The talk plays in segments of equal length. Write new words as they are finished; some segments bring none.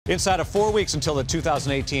Inside of 4 weeks until the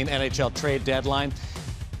 2018 NHL trade deadline,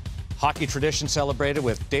 hockey tradition celebrated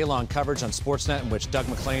with day-long coverage on Sportsnet in which Doug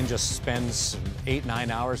McLean just spends 8-9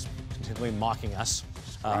 hours continually mocking us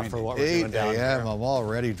for what we're doing down here. 8 a.m. I'm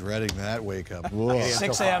already dreading that wake-up.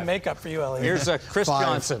 6 a.m. makeup for you, Elliot. Here's Chris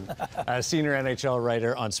Johnston, a senior NHL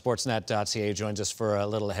writer on Sportsnet.ca, joins us for a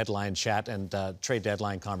little headline chat and trade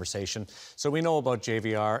deadline conversation. So we know about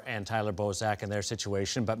JVR and Tyler Bozak and their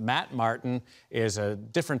situation, but Matt Martin is a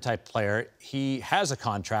different type player. He has a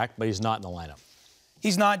contract, but he's not in the lineup.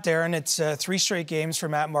 He's not, Darren. It's 3 straight games for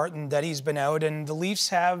Matt Martin that he's been out, and the Leafs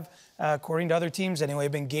have, according to other teams anyway,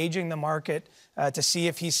 been gauging the market to see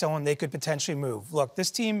if he's someone they could potentially move. Look, this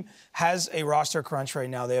team has a roster crunch right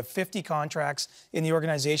now. They have 50 contracts in the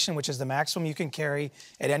organization, which is the maximum you can carry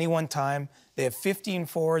at any one time. They have 15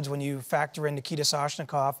 forwards when you factor in Nikita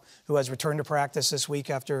Soshnikov, who has returned to practice this week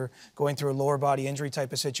after going through a lower body injury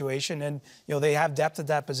type of situation. And, you know, they have depth at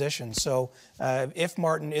that position. So if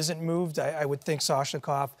Martin isn't moved, I would think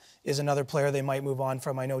Soshnikov is another player they might move on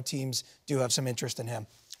from. I know teams do have some interest in him.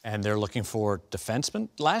 And they're looking for defensemen.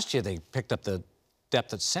 Last year, they picked up the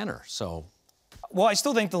depth at center, so... Well, I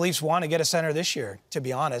still think the Leafs want to get a center this year, to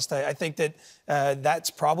be honest. I think that that's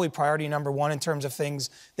probably priority number one in terms of things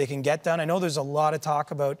they can get done. I know there's a lot of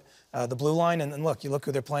talk about the blue line, and look, you look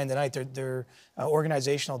who they're playing tonight. Their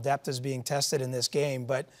organizational depth is being tested in this game,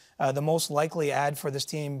 but the most likely add for this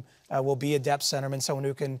team will be a depth centerman, someone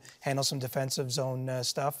who can handle some defensive zone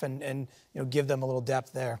stuff and you know, give them a little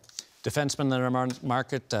depth there. Defenseman in our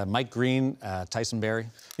market, Mike Green, Tyson Barrie.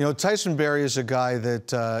 You know, Tyson Barrie is a guy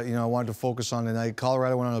that, you know, I wanted to focus on tonight.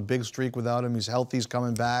 Colorado went on a big streak without him. He's healthy, he's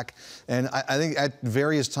coming back. And I think at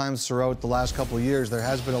various times throughout the last couple of years, there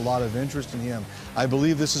has been a lot of interest in him. I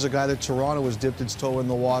believe this is a guy that Toronto has dipped its toe in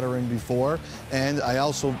the water in before. And I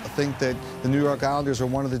also think that the New York Islanders are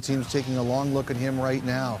one of the teams taking a long look at him right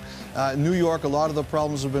now. New York, a lot of the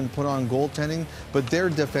problems have been put on goaltending, but their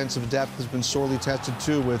defensive depth has been sorely tested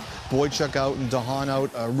too, with Boychuk out and DeHaan out,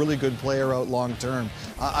 a really good player out long term.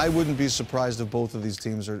 I wouldn't be surprised if both of these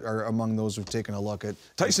teams are among those who've taken a look at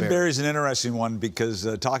Tyson Barrie's an interesting one because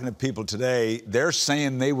talking to people today, they're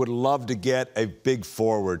saying they would love to get a big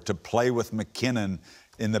forward to play with McKinnon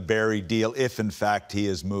in the Barrie deal if, in fact, he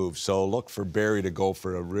is moved. So look for Barrie to go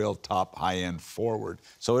for a real top high-end forward.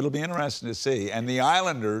 So it'll be interesting to see. And the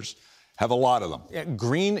Islanders have a lot of them. Yeah,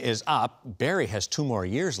 Green is up. Barrie has 2 more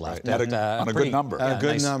years left. Right. On a good number. A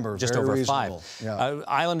good number. Just Very over reasonable. 5. Yeah.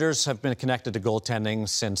 Islanders have been connected to goaltending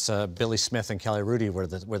since Billy Smith and Kelly Rudy were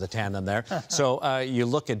the tandem there. So you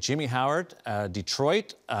look at Jimmy Howard,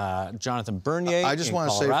 Detroit, Jonathan Bernier. I just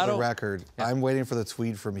want to say for the record, yeah. I'm waiting for the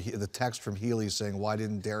tweet from the text from Healy saying, "Why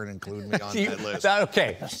didn't Darren include me on that list?"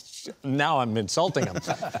 Okay, now I'm insulting him.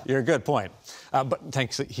 You're a good point. But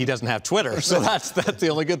thanks, he doesn't have Twitter, so that's the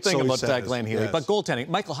only good thing about Glenn Healy. Yes. But goaltending,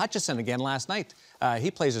 Michael Hutchison again last night.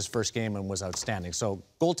 He plays his first game and was outstanding. So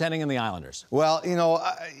goaltending in the Islanders. Well, you know,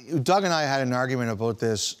 Doug and I had an argument about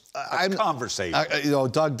this. Conversation. You know,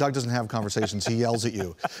 Doug doesn't have conversations. He yells at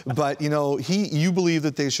you. But, you know, you believe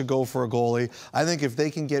that they should go for a goalie. I think if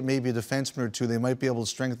they can get maybe a defenseman or two, they might be able to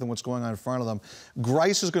strengthen what's going on in front of them.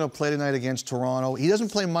 Grice is going to play tonight against Toronto. He doesn't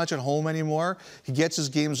play much at home anymore. He gets his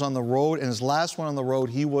games on the road, and his last one on the road,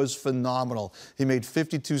 he was phenomenal. He made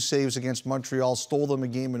 52 saves against Montreal, stole them a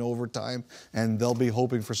game in overtime, and they'll be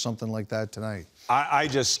hoping for something like that tonight. I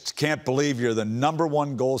just can't believe you're the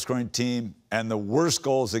 #1 goal-scoring team and the worst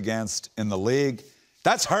goals against in the league.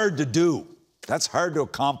 That's hard to do. That's hard to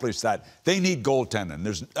accomplish that. They need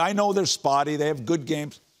goaltending. I know they're spotty. They have good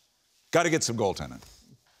games. Got to get some goaltending.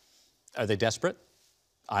 Are they desperate?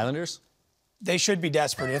 Islanders? They should be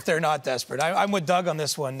desperate if they're not desperate. I'm with Doug on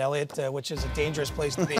this one, Elliot, which is a dangerous place to be.